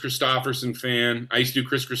obsessed Chris Christopherson fan. I used to do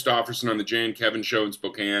Chris Christopherson on the Jay and Kevin show in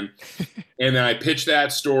Spokane. And then I pitched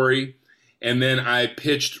that story. And then I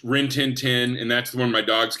pitched Rin Tin Tin, and that's the one my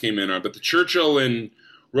dogs came in on. But the Churchill and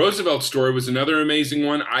Roosevelt story was another amazing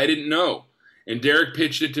one I didn't know. And Derek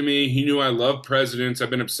pitched it to me. He knew I love presidents. I've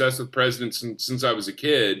been obsessed with presidents since I was a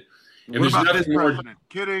kid. And what there's about nothing this more. president?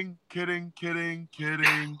 Kidding.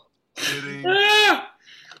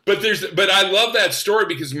 But I love that story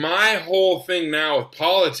because my whole thing now with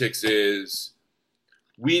politics is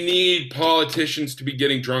we need politicians to be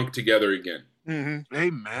getting drunk together again. Mm-hmm.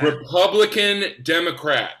 Amen. Republican,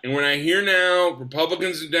 Democrat. And when I hear now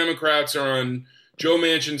Republicans and Democrats are on Joe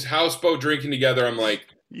Manchin's houseboat drinking together, I'm like,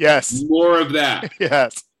 yes, more of that.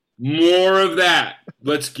 Yes. More of that.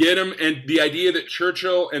 Let's get them. And the idea that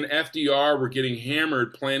Churchill and FDR were getting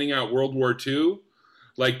hammered planning out World War II,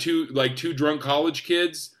 like two drunk college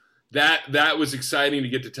kids, that was exciting to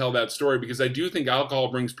get to tell that story because I do think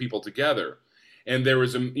alcohol brings people together. And there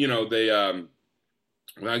was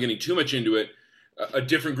without getting too much into it, a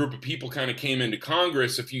different group of people kind of came into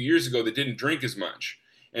Congress a few years ago that didn't drink as much.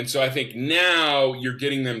 And so I think now you're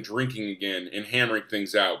getting them drinking again and hammering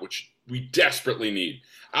things out, which we desperately need.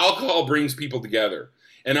 Alcohol brings people together.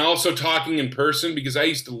 And also talking in person, because I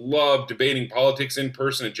used to love debating politics in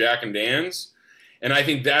person at Jack and Dan's. And I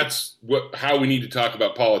think that's how we need to talk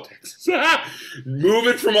about politics. Move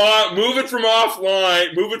it from offline,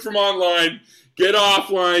 move it from online, get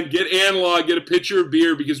offline, get analog, get a pitcher of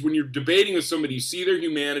beer, because when you're debating with somebody, you see their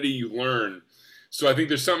humanity, you learn. So I think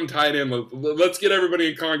there's something tied in. Let's get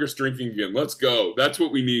everybody in Congress drinking again. Let's go. That's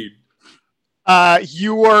what we need.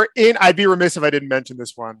 You were in, I'd be remiss if I didn't mention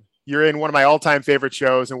this one. You're in one of my all-time favorite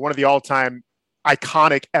shows and one of the all-time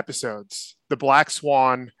iconic episodes, The Black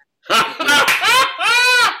Swan.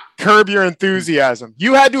 Curb Your Enthusiasm.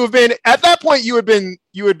 You had to have been, at that point, you had been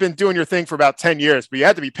doing your thing for about 10 years, but you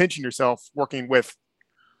had to be pinching yourself working with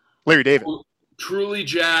Larry David. Truly,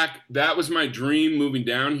 Jack, that was my dream moving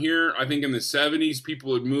down here. I think in the 70s,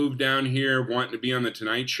 people would move down here wanting to be on The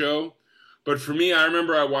Tonight Show. But for me, I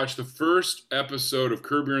remember I watched the first episode of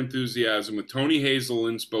Curb Your Enthusiasm with Tony Hazel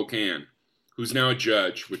in Spokane, who's now a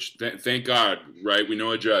judge, which thank God, right? We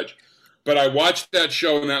know a judge. But I watched that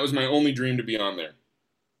show, and that was my only dream, to be on there.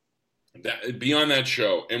 Be on that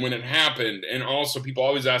show. And when it happened, and also people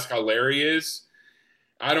always ask how Larry is.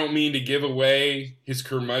 I don't mean to give away his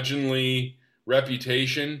curmudgeonly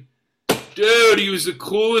reputation. Dude, he was the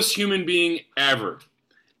coolest human being ever.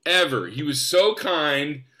 Ever. He was so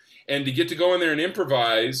kind. And to get to go in there and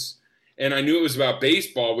improvise, and I knew it was about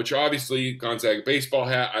baseball, which obviously, Gonzaga baseball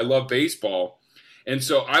hat, I love baseball. And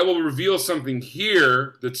so I will reveal something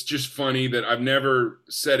here that's just funny that I've never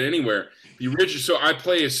said anywhere. So I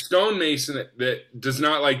play a stonemason that does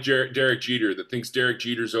not like Derek Jeter, that thinks Derek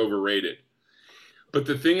Jeter's overrated. But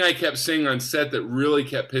the thing I kept saying on set that really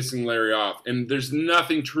kept pissing Larry off, and there's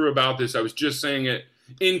nothing true about this, I was just saying it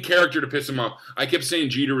in character to piss him off. I kept saying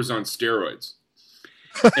Jeter was on steroids.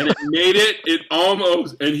 And it made it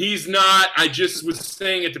almost, and he's not, I just was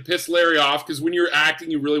saying it to piss Larry off, because when you're acting,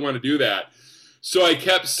 you really want to do that. So I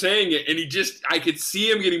kept saying it, and I could see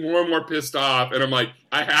him getting more and more pissed off, and I'm like,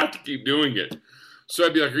 I have to keep doing it. So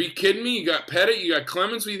I'd be like, are you kidding me? You got Pettit, you got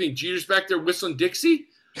Clemens, what do you think, Jeter's back there whistling Dixie?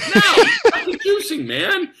 No, he's fucking juicing,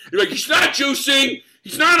 man. You're like, he's not juicing,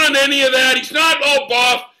 he's not on any of that, he's not all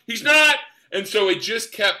buff, he's not. And so it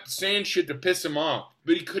just kept saying shit to piss him off.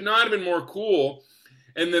 But he could not have been more cool.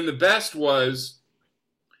 And then the best was,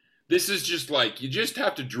 this is just like, you just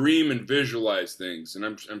have to dream and visualize things. And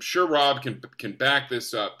I'm sure Rob can back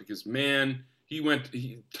this up, because, man,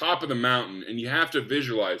 he top of the mountain, and you have to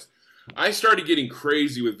visualize. I started getting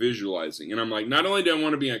crazy with visualizing. And I'm like, not only do I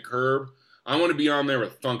want to be on Curb, I want to be on there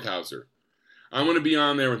with Funkhauser. I want to be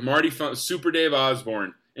on there with Marty Super Dave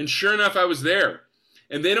Osborne. And sure enough, I was there.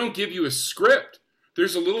 And they don't give you a script.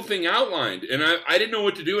 There's a little thing outlined, and I didn't know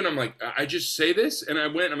what to do, and I'm like, I just say this, and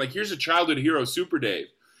I'm like, here's a childhood hero, Super Dave.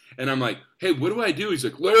 And I'm like, hey, what do I do? He's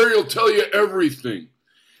like, Larry will tell you everything.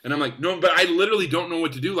 And I'm like, no, but I literally don't know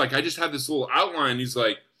what to do. Like, I just have this little outline. He's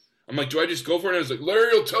like, I'm like, do I just go for it? And I was like,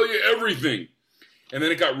 Larry will tell you everything. And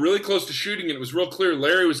then it got really close to shooting, and it was real clear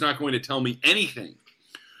Larry was not going to tell me anything.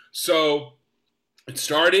 So it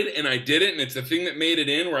started, and I did it, and it's the thing that made it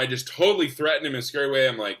in, where I just totally threatened him in a scary way.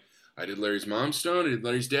 I'm like, I did Larry's mom's stone. I did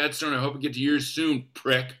Larry's dad's stone. I hope we get to yours soon,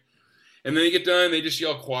 prick. And then they get done. They just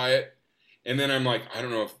yell quiet. And then I'm like, I don't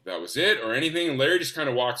know if that was it or anything. And Larry just kind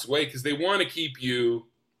of walks away, because they want to keep you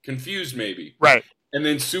confused maybe. Right. And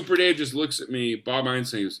then Super Dave just looks at me, Bob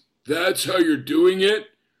Einstein, goes, that's how you're doing it?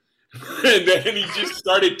 And then he just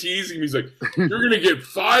started teasing me. He's like, you're going to get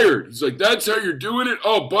fired. He's like, that's how you're doing it?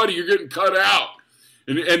 Oh, buddy, you're getting cut out.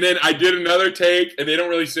 And then I did another take, and they don't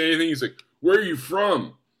really say anything. He's like, where are you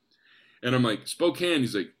from? And I'm like, Spokane.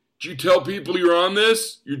 He's like, did you tell people you're on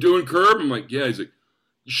this? You're doing Curb? I'm like, yeah. He's like,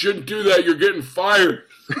 you shouldn't do that. You're getting fired.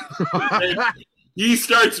 And he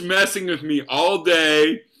starts messing with me all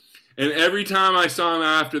day. And every time I saw him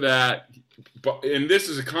after that, and this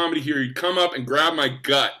is a comedy here, he'd come up and grab my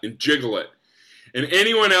gut and jiggle it. And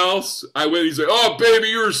anyone else, he's like, oh, baby,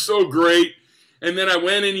 you're so great. And then I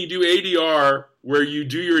went and you do ADR, where you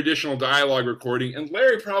do your additional dialogue recording, and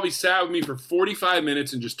Larry probably sat with me for 45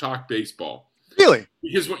 minutes and just talked baseball. Really?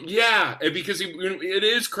 Because it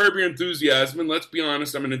is Curb Your Enthusiasm, and let's be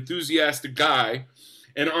honest, I'm an enthusiastic guy.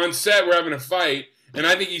 And on set, we're having a fight, and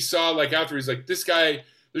I think he saw, like, after, he's like, this guy,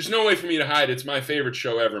 there's no way for me to hide. It's my favorite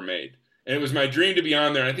show ever made. And it was my dream to be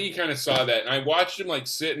on there. And I think he kind of saw that. And I watched him, like,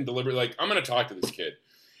 sit and deliberate, like, I'm going to talk to this kid.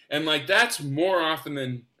 And, like, that's more often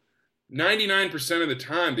than 99% of the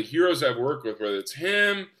time, the heroes I've worked with, whether it's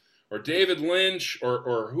him or David Lynch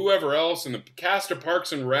or whoever else, and the cast of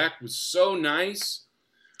Parks and Rec was so nice.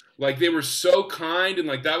 Like, they were so kind, and,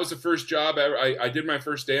 like, that was the first job I did my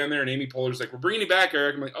first day on there, and Amy Poehler's like, we're bringing you back,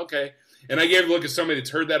 Eric. I'm like, okay. And I gave a look at somebody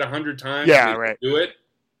that's heard that 100 times. Yeah, right. Do it.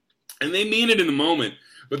 And they mean it in the moment.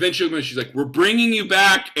 But then she's like, we're bringing you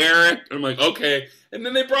back, Eric. And I'm like, okay. And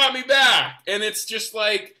then they brought me back. And it's just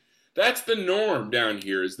like, that's the norm down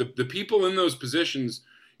here, is the people in those positions,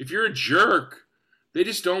 if you're a jerk, they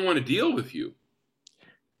just don't want to deal with you.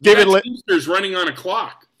 David Lynch's running on a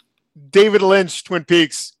clock. David Lynch, Twin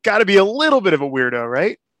Peaks, got to be a little bit of a weirdo,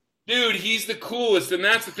 right? Dude, he's the coolest, and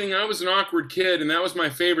that's the thing. I was an awkward kid, and that was my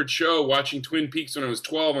favorite show, watching Twin Peaks when I was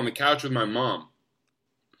 12 on the couch with my mom.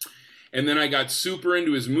 And then I got super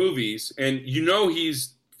into his movies, and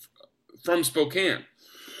he's from Spokane.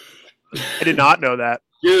 I did not know that.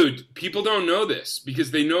 Dude, people don't know this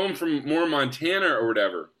because they know him from more Montana or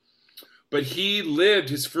whatever. But he lived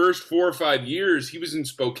his first 4 or 5 years, he was in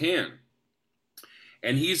Spokane.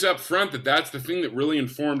 And he's up front that's the thing that really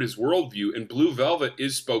informed his worldview. And Blue Velvet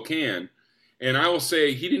is Spokane. And I will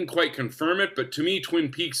say he didn't quite confirm it, but to me, Twin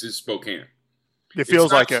Peaks is Spokane. It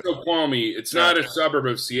feels like it. It's not Snoqualmie. It's not a suburb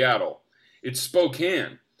of Seattle. It's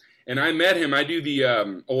Spokane. And I met him. I do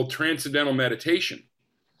the old Transcendental Meditation,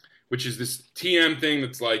 which is this TM thing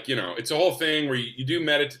that's like, it's a whole thing where you do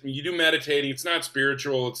meditating. It's not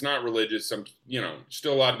spiritual. It's not religious. I'm,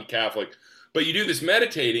 still allowed to be Catholic. But you do this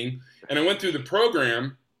meditating. And I went through the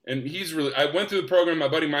program, and I went through the program with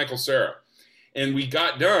my buddy Michael Cera. And we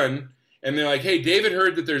got done, and they're like, hey, David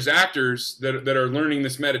heard that there's actors that are learning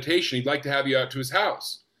this meditation. He'd like to have you out to his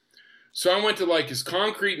house. So I went to, like, his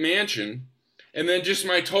concrete mansion, and then just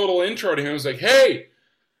my total intro to him was like, hey,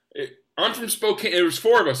 I'm from Spokane. There was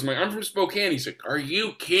 4 of us. I'm like, I'm from Spokane. He's like, are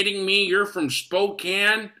you kidding me? You're from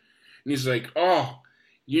Spokane? And he's like, oh,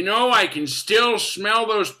 I can still smell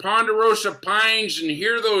those Ponderosa pines and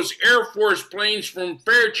hear those Air Force planes from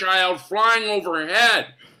Fairchild flying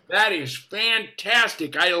overhead. That is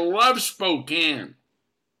fantastic. I love Spokane.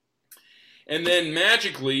 And then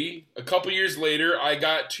magically, a couple years later, I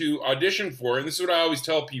got to audition for it. And this is what I always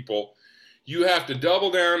tell people. You have to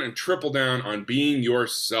double down and triple down on being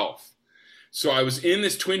yourself. So I was in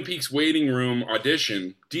this Twin Peaks waiting room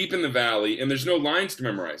audition deep in the valley, and there's no lines to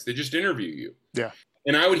memorize. They just interview you. Yeah.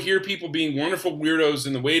 And I would hear people being wonderful weirdos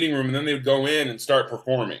in the waiting room, and then they would go in and start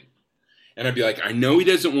performing. And I'd be like, I know he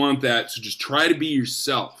doesn't want that, so just try to be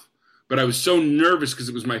yourself. But I was so nervous because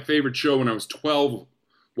it was my favorite show when I was 12,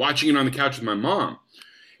 watching it on the couch with my mom.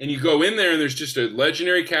 And you go in there, and there's just a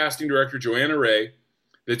legendary casting director, Joanna Ray,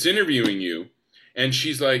 that's interviewing you. And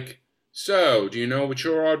she's like, so, do you know what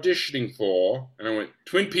you're auditioning for? And I went,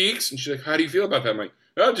 Twin Peaks? And she's like, how do you feel about that? I'm like,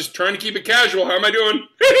 oh, just trying to keep it casual. How am I doing?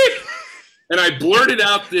 And I blurted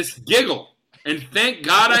out this giggle. And thank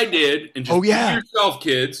God I did. And just be yourself,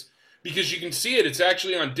 kids. Because you can see it. It's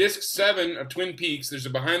actually on disc 7 of Twin Peaks. There's a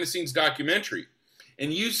behind-the-scenes documentary.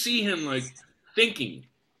 And you see him, like, thinking.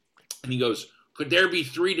 And he goes, could there be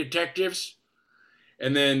 3 detectives?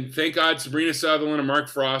 And then, thank God, Sabrina Sutherland and Mark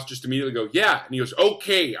Frost just immediately go, yeah. And he goes,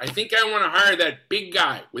 okay, I think I want to hire that big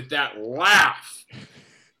guy with that laugh.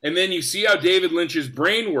 And then you see how David Lynch's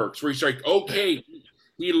brain works, where he's like, okay,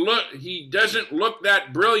 he doesn't look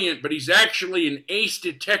that brilliant, but he's actually an ace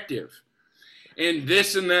detective. And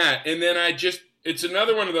this and that. And then it's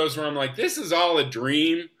another one of those where I'm like, this is all a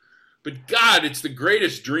dream. But God, it's the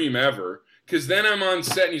greatest dream ever. Because then I'm on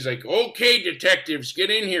set and he's like, okay, detectives, get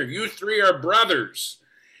in here. You 3 are brothers.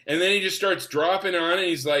 And then he just starts dropping on and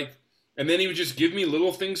he's like, and then he would just give me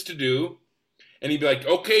little things to do. And he'd be like,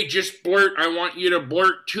 okay, just blurt. I want you to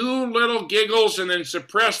blurt 2 little giggles and then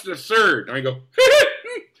suppress the 3rd. And I go,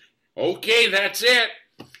 okay, that's it.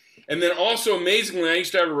 And then also, amazingly, I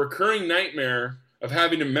used to have a recurring nightmare of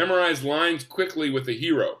having to memorize lines quickly with a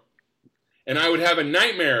hero. And I would have a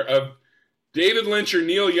nightmare of David Lynch or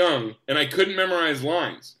Neil Young, and I couldn't memorize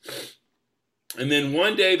lines. And then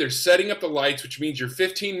one day, they're setting up the lights, which means you're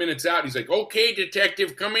 15 minutes out. He's like, okay,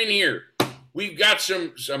 detective, come in here. We've got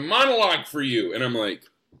some monologue for you. And I'm like,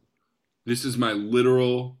 this is my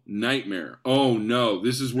literal nightmare. Oh, no,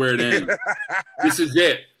 this is where it ends. This is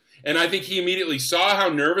it. And I think he immediately saw how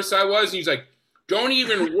nervous I was. And he's like, don't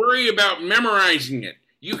even worry about memorizing it.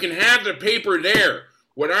 You can have the paper there.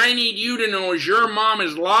 What I need you to know is your mom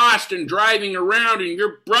is lost and driving around and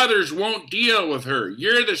your brothers won't deal with her.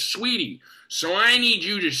 You're the sweetie. So I need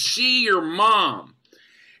you to see your mom.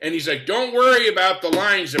 And he's like, don't worry about the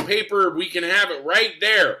lines. The paper, we can have it right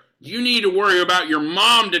there. You need to worry about your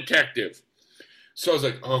mom, detective. So I was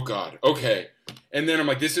like, oh, God, okay. And then I'm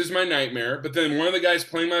like, this is my nightmare. But then one of the guys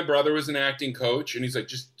playing my brother was an acting coach. And he's like,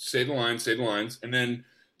 just say the lines, say the lines. And then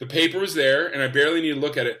the paper was there, and I barely need to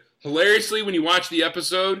look at it. Hilariously, when you watch the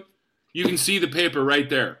episode, you can see the paper right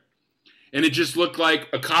there. and it just looked like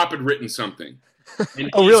a cop had written something. And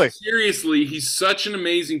Oh, really? Seriously, he's such an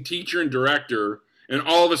amazing teacher and director. And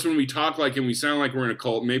all of us, when we talk like him, we sound like we're in a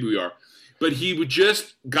cult. Maybe we are. But he would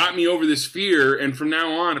just got me over this fear. And from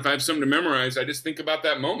now on, if I have something to memorize, I just think about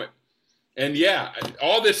that moment. And yeah,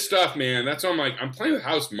 all this stuff, man, that's why I'm like, I'm playing with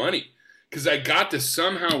house money. Because I got to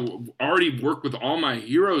somehow already work with all my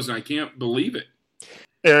heroes, and I can't believe it.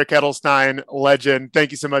 Eric Edelstein, legend.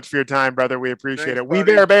 Thank you so much for your time, brother. We appreciate it. Buddy. We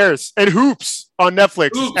Bear Bears and Hoops on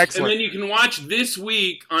Netflix. Oops. Excellent. And then you can watch this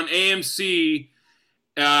week on AMC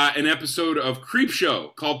an episode of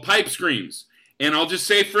Creepshow called Pipe Screams. And I'll just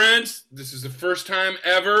say, friends, this is the first time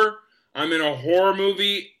ever I'm in a horror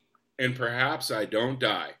movie, and perhaps I don't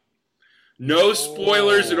die. No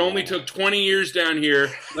spoilers. It only took 20 years down here.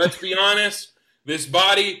 Let's be honest. This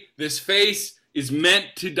body, this face is meant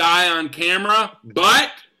to die on camera, but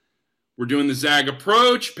we're doing the Zag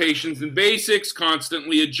approach, patience and basics,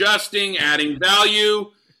 constantly adjusting, adding value.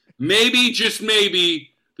 Maybe, just maybe,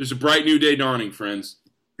 there's a bright new day dawning, friends.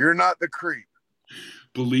 You're not the creep.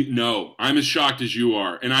 No, I'm as shocked as you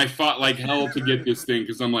are. And I fought like hell to get this thing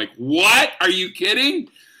because I'm like, what? Are you kidding?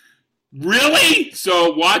 Really?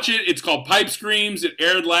 So watch it. It's called Pipe Screams. It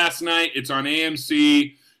aired last night. It's on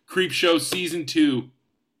AMC. Creepshow Season 2.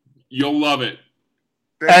 You'll love it.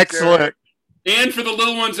 Thanks, Excellent. Eric. And for the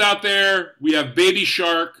little ones out there, we have Baby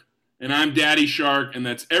Shark, and I'm Daddy Shark, and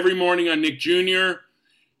that's every morning on Nick Jr.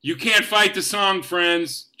 You can't fight the song,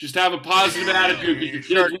 friends. Just have a positive attitude because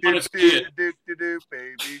your kids want to see it.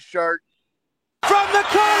 Baby shark. From the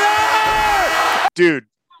corner! Dude,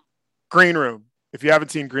 Green Room. If you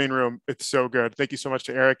haven't seen Green Room, it's so good. Thank you so much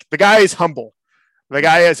to Eric. The guy is humble. The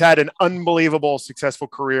guy has had an unbelievable, successful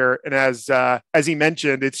career. And as he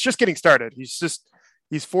mentioned, it's just getting started.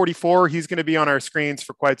 He's 44. He's going to be on our screens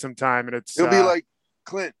for quite some time. And He'll be like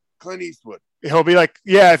Clint Eastwood. He'll be like,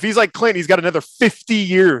 yeah, if he's like Clint, he's got another 50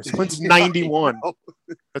 years. Clint's 91.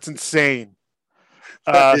 That's insane.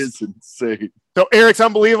 That is insane. So Eric's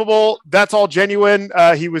unbelievable. That's all genuine.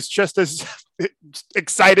 He was just as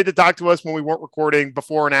excited to talk to us when we weren't recording,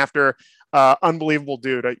 before and after. Unbelievable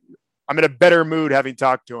dude. I'm in a better mood having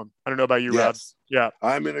talked to him. I don't know about you, Rob. Yeah.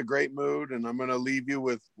 I'm in a great mood, and I'm going to leave you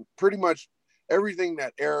with pretty much everything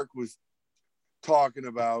that Eric was talking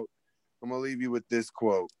about. I'm going to leave you with this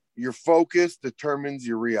quote. Your focus determines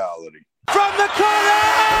your reality. From the corner!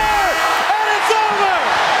 And it's over!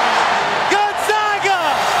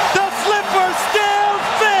 Gonzaga! The flipper still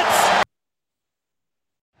fits!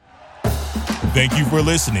 Thank you for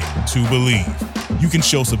listening to Believe. You can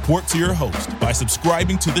show support to your host by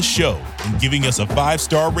subscribing to the show and giving us a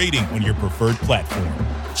 5-star rating on your preferred platform.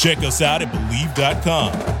 Check us out at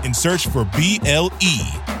Believe.com and search for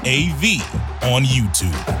BLEAV on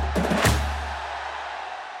YouTube.